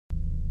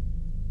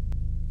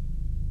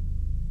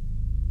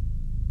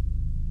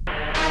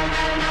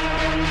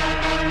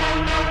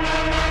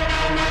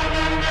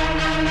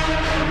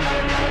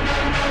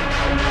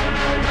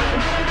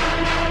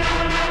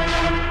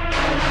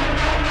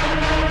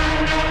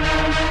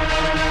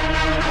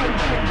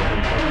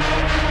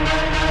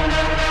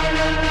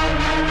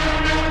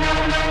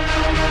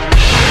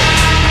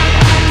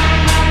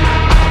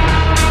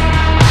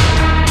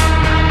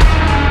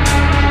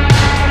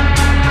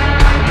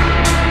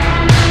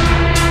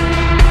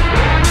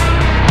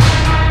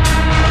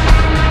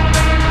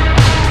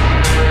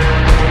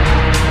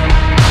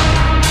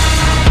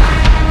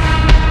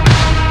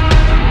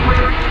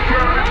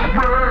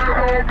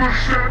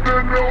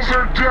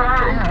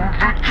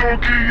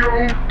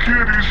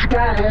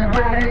swallow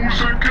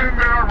rose and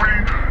canary.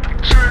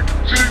 Tick,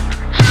 tick,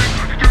 tick,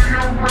 do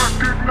you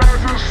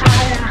recognize the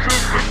sounds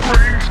as the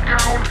grains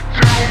count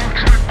down,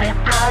 trickle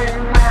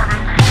down right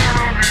in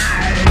front of you?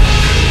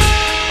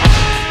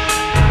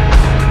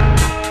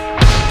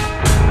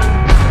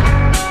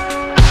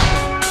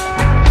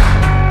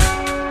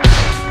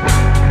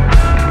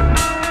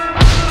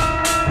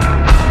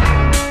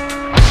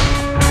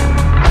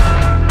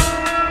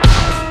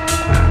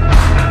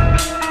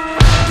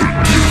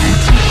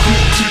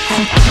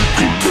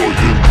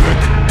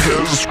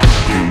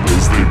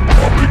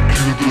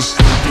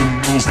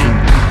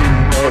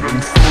 Right in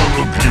front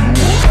of you,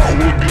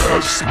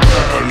 hourglass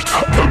smashed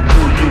a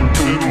million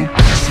little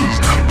pieces.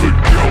 The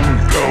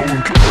countdown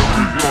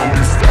carry on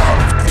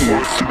 5,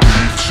 4,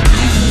 3,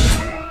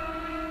 2.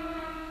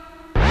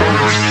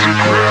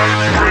 Aristocrat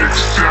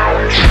breaks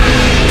down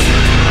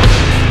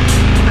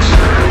breaks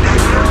down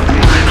breaks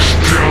down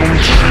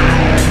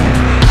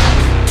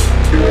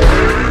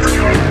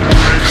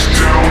breaks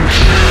down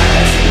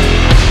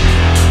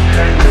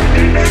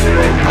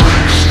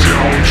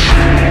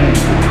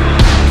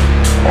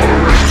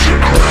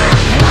Aristocrat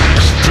breaks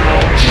down Aristocrat breaks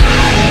down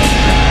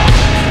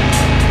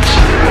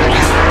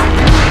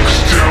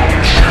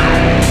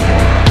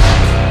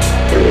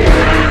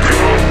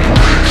Omega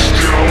breaks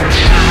down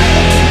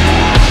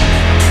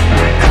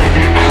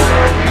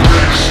Republicrat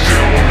breaks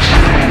down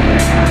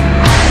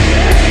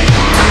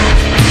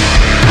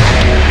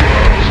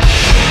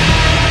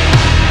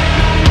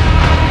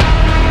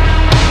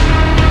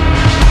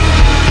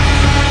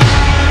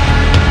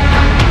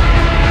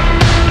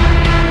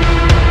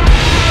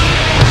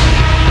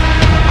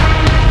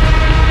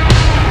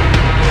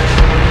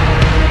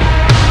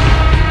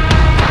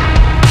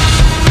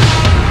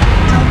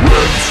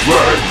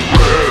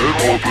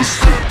the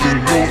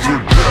sentinels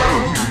are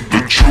down.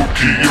 The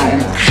Tokyo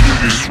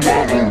kitty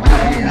swallow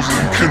rose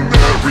and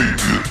canary.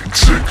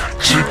 Tick,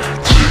 tick,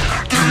 tick,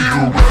 do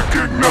you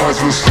recognize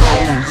the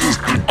sounds as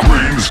the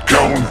grains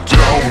count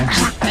down,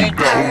 trickle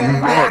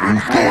down right in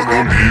front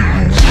of you?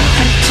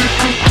 Tickle,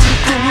 tickle,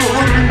 tickle,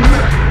 rolling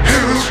that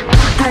hairs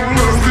wrinkle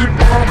as they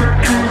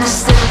barbecue. The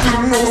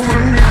sentinels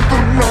beneath the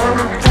line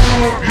in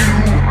front of you.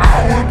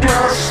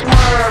 Hourglass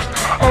smashed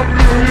a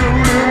million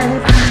little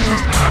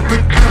pieces. The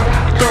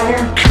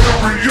countdown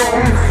carry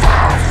on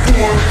 5,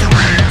 4,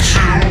 3,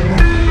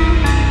 2.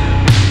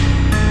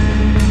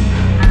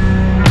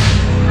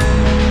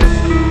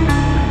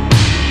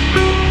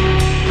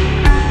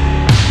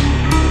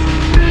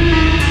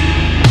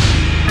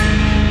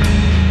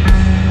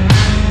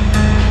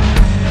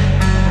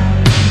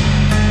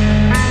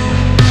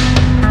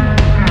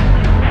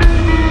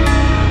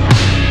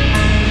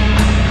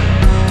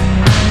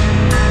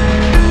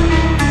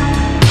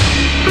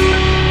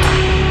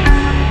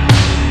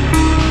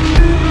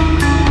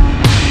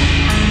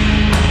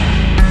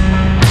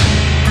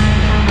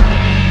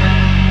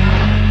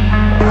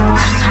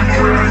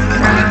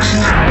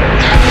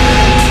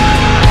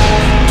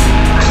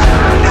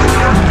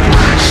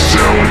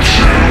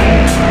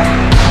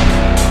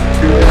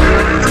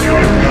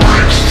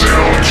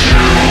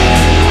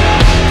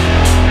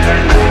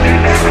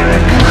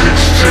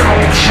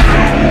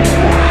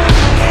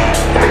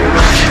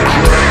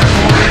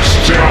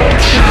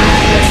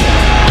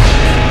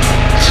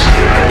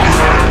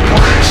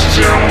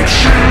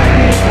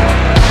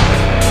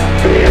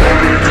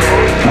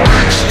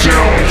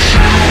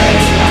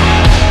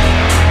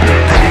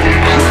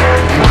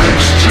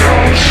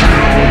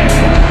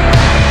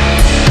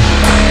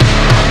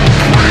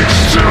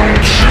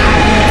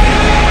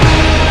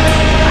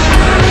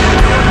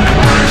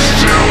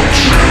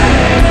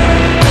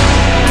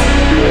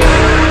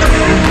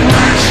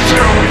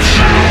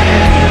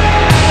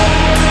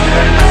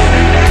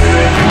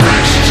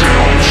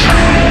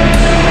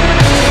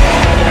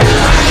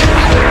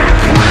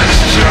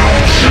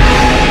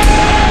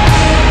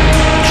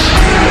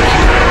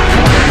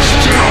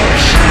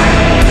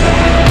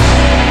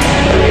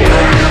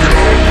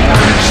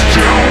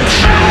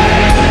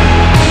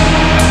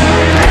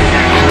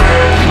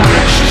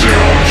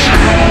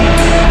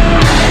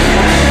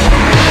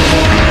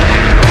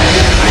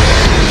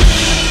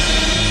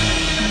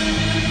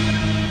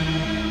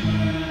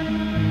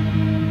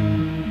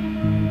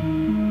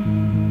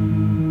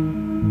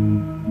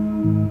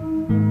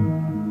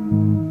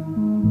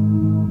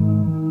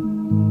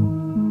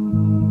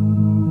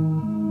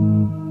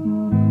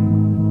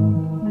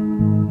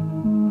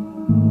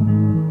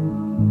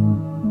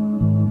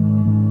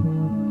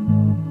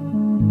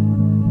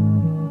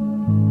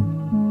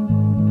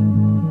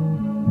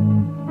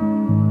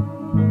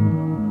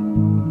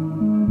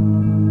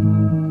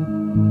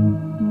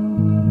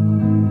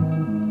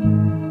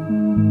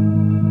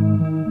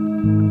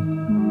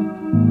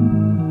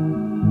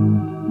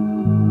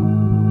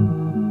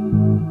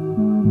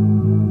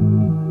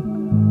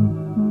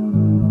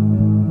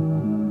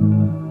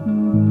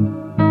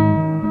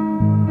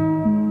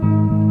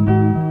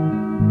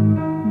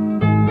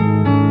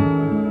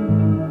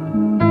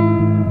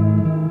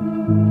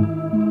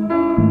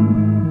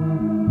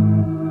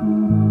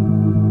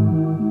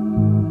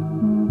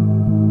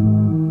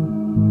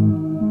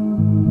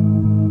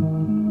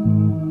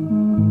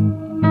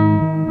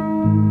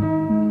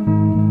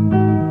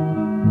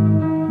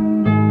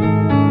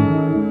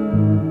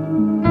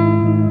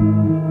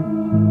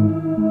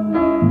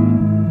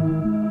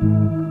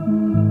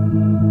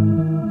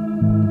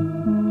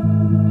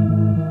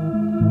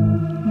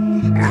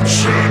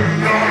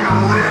 Passion, not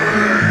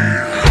a race.